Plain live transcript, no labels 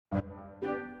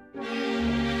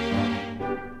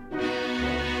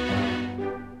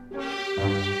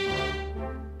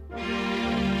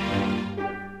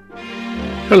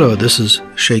Hello, this is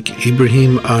Sheikh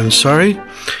Ibrahim Ansari,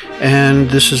 and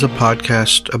this is a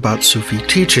podcast about Sufi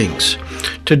teachings.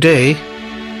 Today,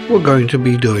 we're going to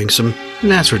be doing some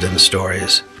Nasruddin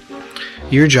stories.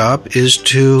 Your job is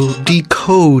to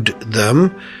decode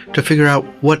them to figure out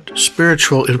what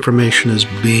spiritual information is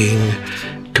being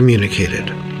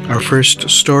communicated. Our first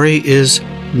story is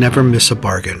Never Miss a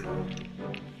Bargain.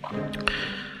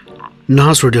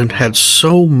 Nasruddin had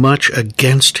so much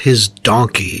against his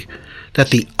donkey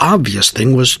that the obvious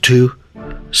thing was to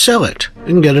sell it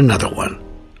and get another one.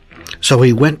 So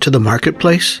he went to the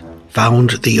marketplace, found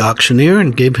the auctioneer,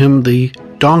 and gave him the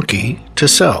donkey to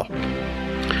sell.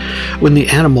 When the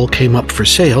animal came up for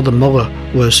sale, the mullah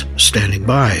was standing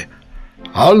by.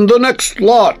 "On the next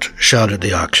lot," shouted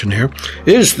the auctioneer,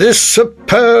 "is this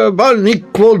superb,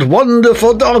 unequaled,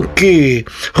 wonderful donkey.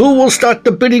 Who will start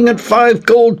the bidding at 5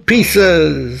 gold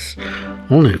pieces?"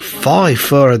 "Only 5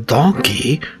 for a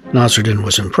donkey?" Nasruddin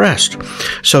was impressed,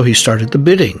 so he started the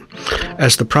bidding.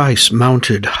 As the price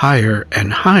mounted higher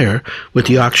and higher, with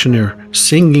the auctioneer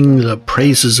singing the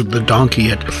praises of the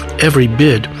donkey at every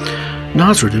bid,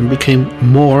 Nasruddin became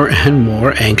more and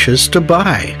more anxious to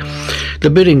buy. The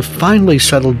bidding finally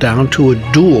settled down to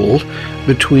a duel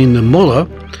between the mullah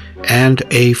and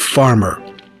a farmer.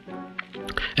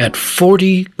 At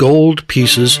 40 gold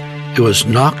pieces, it was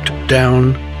knocked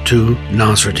down to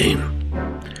Nasruddin.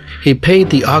 He paid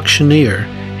the auctioneer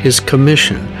his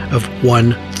commission of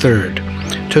 1/3,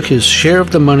 took his share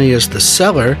of the money as the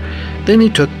seller, then he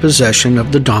took possession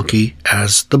of the donkey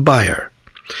as the buyer.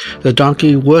 The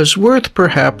donkey was worth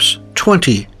perhaps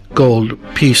 20 gold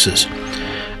pieces,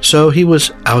 so he was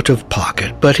out of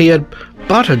pocket, but he had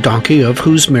bought a donkey of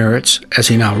whose merits, as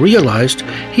he now realized,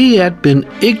 he had been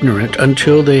ignorant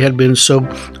until they had been so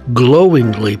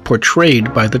glowingly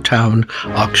portrayed by the town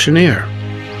auctioneer.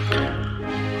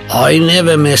 "I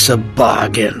never miss a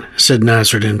bargain," said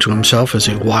Nasruddin to himself as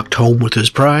he walked home with his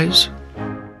prize.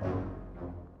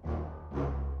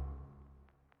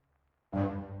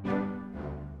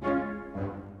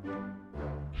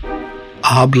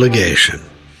 Obligation.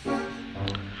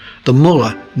 The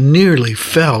mullah nearly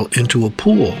fell into a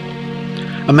pool.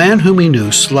 A man whom he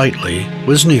knew slightly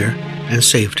was near and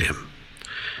saved him.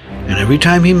 And every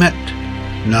time he met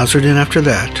Nasruddin after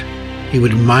that, he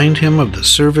would remind him of the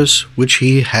service which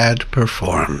he had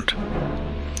performed.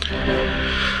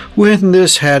 When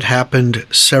this had happened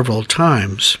several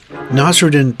times,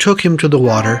 Nasruddin took him to the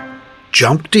water,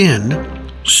 jumped in,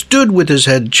 stood with his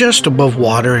head just above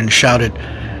water, and shouted,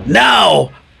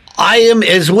 "Now I am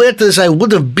as wet as I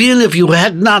would have been if you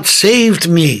had not saved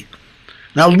me.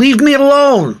 Now leave me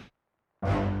alone."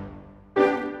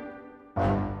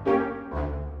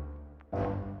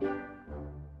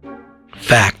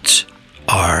 Facts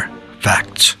are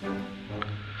facts.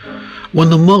 When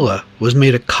the mullah was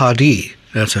made a qadi,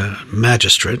 that's a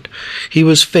magistrate, he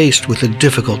was faced with a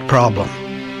difficult problem.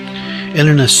 In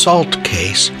an assault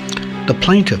case, the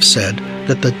plaintiff said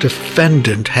that the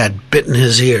defendant had bitten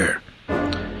his ear.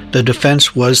 The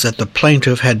defense was that the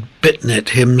plaintiff had bitten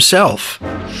it himself.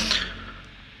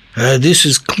 "This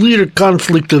is clear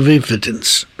conflict of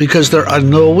evidence, because there are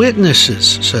no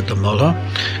witnesses," said the mullah.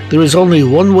 "There is only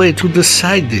one way to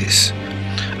decide this.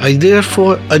 I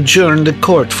therefore adjourn the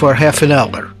court for half an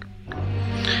hour."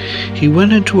 He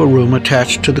went into a room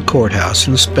attached to the courthouse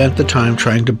and spent the time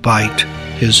trying to bite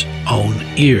his own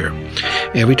ear.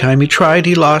 Every time he tried,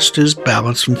 he lost his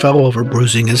balance and fell over,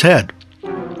 bruising his head.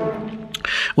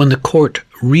 When the court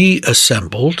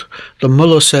reassembled, the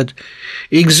mullah said,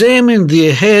 "Examine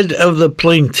the head of the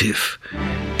plaintiff.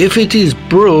 If it is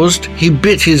bruised, he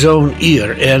bit his own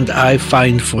ear, and I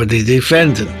find for the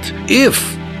defendant.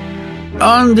 If,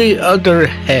 on the other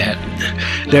hand,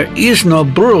 there is no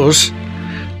bruise,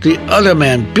 the other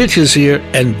man bit his ear,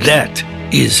 and that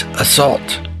is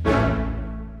assault."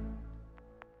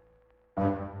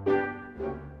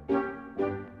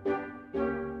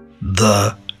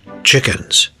 The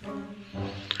chickens.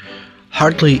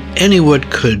 Hardly anyone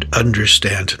could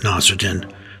understand Nasruddin,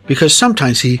 because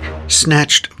sometimes he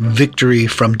snatched victory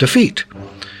from defeat.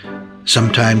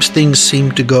 Sometimes things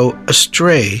seemed to go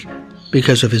astray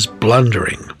because of his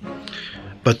blundering.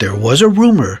 But there was a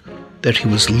rumor that he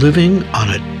was living on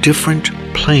a different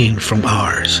plane from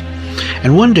ours.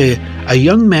 And one day, a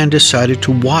young man decided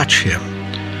to watch him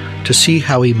to see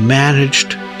how he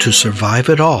managed to survive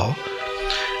it all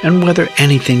and whether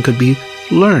anything could be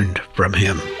learned from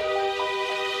him.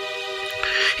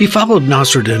 He followed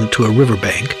Nasruddin to a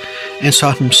riverbank and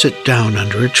saw him sit down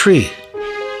under a tree.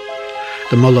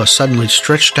 The mullah suddenly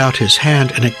stretched out his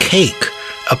hand and a cake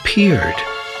appeared,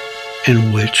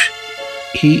 in which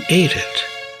he ate it.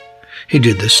 He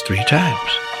did this 3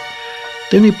 times.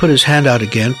 Then he put his hand out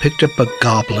again, picked up a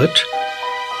goblet,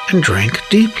 and drank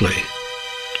deeply.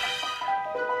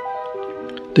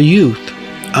 The youth,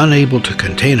 unable to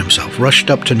contain himself, rushed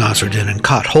up to Nasruddin and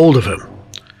caught hold of him.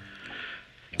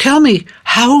 "Tell me,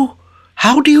 how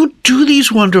do you do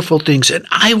these wonderful things, and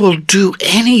I will do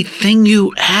anything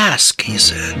you ask," he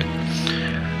said.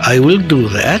 "I will do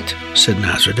that," said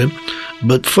Nasruddin,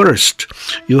 "but first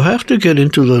you have to get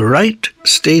into the right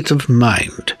state of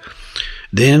mind.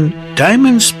 Then time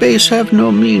and space have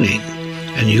no meaning,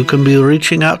 and you can be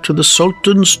reaching out to the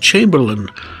Sultan's chamberlain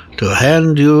to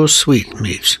hand you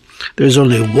sweetmeats. There's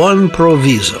only one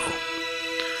proviso."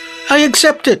 "I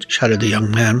accept it," shouted the young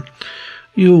man.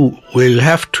 "You will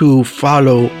have to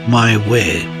follow my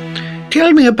way."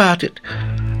 "Tell me about it."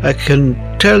 "I can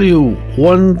tell you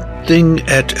one thing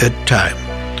at a time.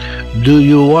 Do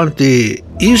you want the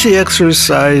easy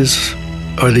exercise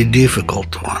or the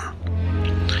difficult one?"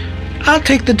 "I'll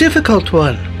take the difficult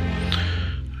one."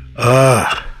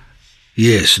 "Ah,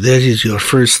 yes, that is your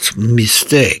first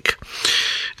mistake.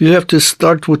 You have to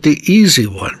start with the easy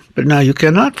one, but now you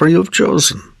cannot, for you have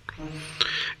chosen.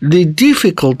 The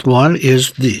difficult one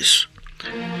is this.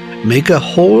 Make a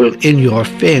hole in your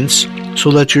fence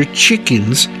so that your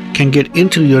chickens can get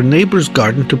into your neighbor's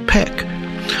garden to peck.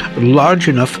 Large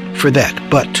enough for that,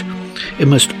 but it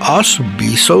must also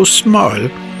be so small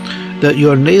that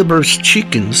your neighbor's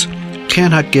chickens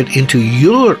cannot get into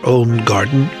your own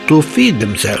garden to feed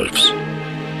themselves."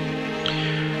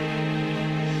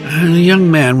 And the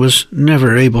young man was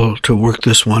never able to work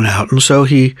this one out, and so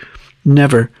he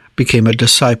never became a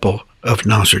disciple of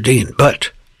Nasruddin.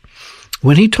 But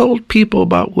when he told people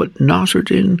about what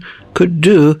Nasruddin could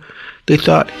do, they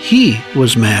thought he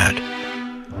was mad.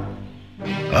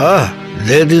 "Ah,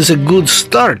 that is a good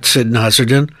start," said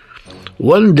Nasruddin.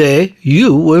 "One day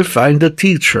you will find a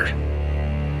teacher."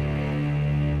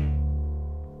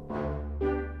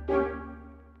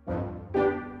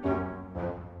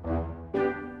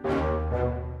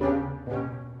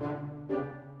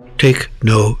 Take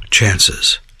no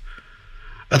chances.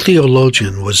 A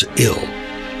theologian was ill.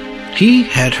 He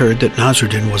had heard that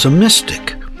Nasruddin was a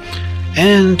mystic,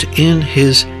 and in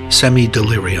his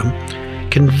semi-delirium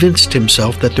convinced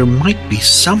himself that there might be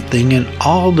something in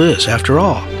all this after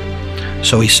all.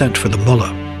 So he sent for the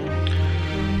mullah.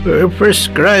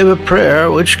 "Prescribe a prayer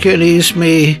which can ease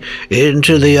me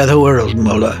into the other world,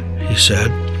 mullah," he said,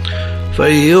 "for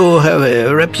you have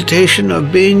a reputation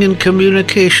of being in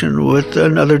communication with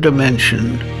another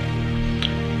dimension."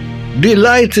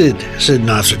 "Delighted," said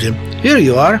Nasruddin. "Here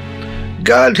you are.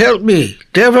 God help me,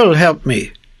 devil help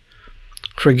me."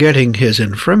 Forgetting his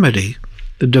infirmity,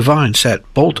 the divine sat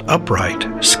bolt upright,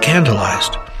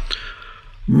 scandalized.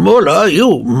 "Mullah,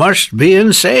 you must be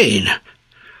insane."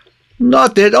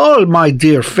 "Not at all, my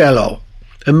dear fellow.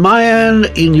 A man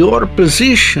in your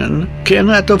position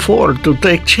cannot afford to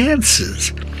take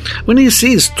chances. When he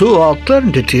sees 2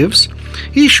 alternatives,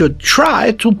 he should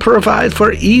try to provide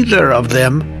for either of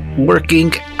them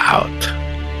working out."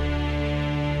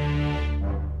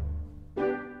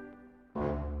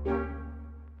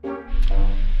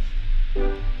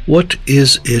 What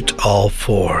is it all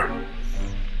for?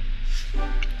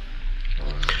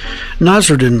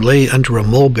 Nasruddin lay under a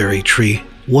mulberry tree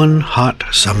one hot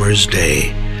summer's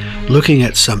day, looking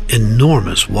at some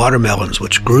enormous watermelons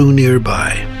which grew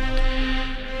nearby.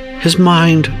 His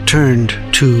mind turned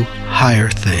to higher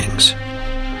things.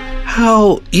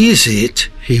 How is it,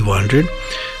 he wondered,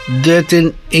 that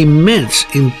an immense,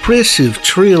 impressive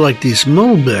tree like this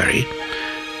mulberry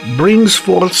brings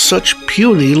forth such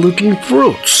puny little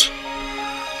fruits?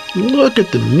 Look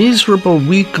at the miserable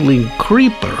weakling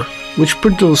creeper which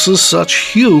produces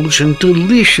such huge and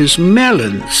delicious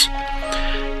melons.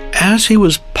 As he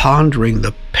was pondering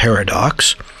the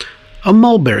paradox, a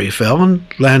mulberry fell and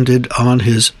landed on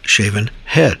his shaven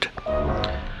head.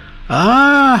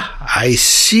 "Ah, I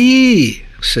see,"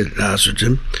 said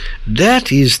Nasruddin.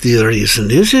 "That is the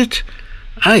reason, is it?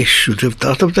 I should have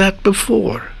thought of that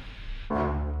before."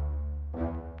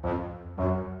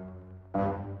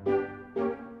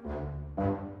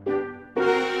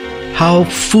 How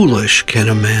foolish can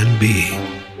a man be?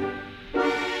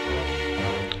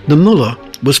 The mullah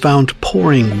was found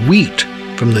pouring wheat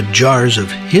from the jars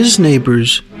of his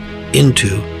neighbors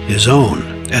into his own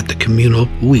at the communal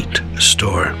wheat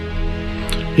store.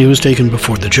 He was taken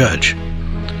before the judge.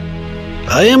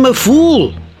 "I am a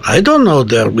fool. I don't know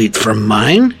their wheat from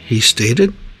mine," he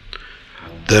stated.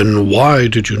 "Then why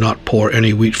did you not pour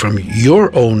any wheat from your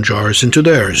own jars into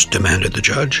theirs?" demanded the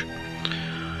judge.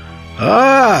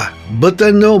 "Ah, but I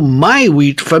know my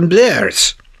wheat from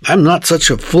theirs. I'm not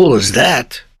such a fool as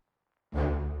that."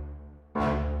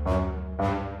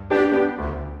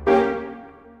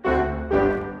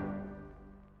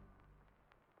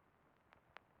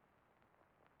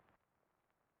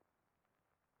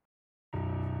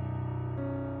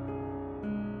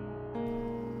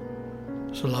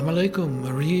 Salam alaikum,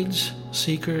 Marids,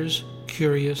 seekers,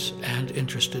 curious, and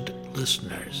interested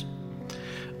listeners.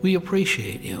 We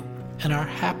appreciate you and are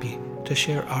happy to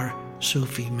share our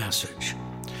Sufi message.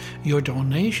 Your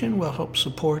donation will help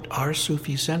support our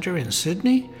Sufi Center in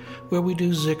Sydney, where we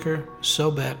do zikr,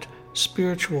 sohbet,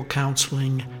 spiritual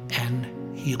counseling, and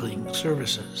healing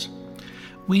services.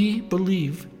 We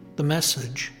believe the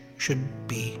message should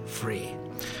be free,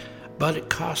 but it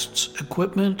costs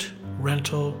equipment,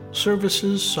 rental,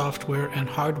 services, software, and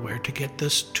hardware to get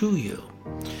this to you.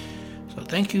 So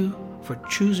thank you for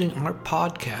choosing our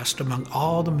podcast among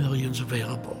all the millions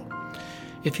available.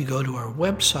 If you go to our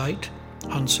website,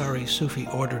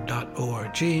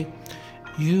 AnsariSufiOrder.org,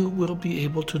 you will be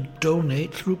able to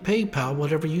donate through PayPal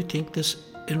whatever you think this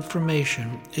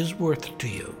information is worth to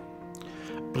you.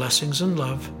 Blessings and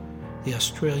love, the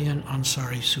Australian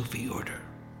Ansari Sufi Order.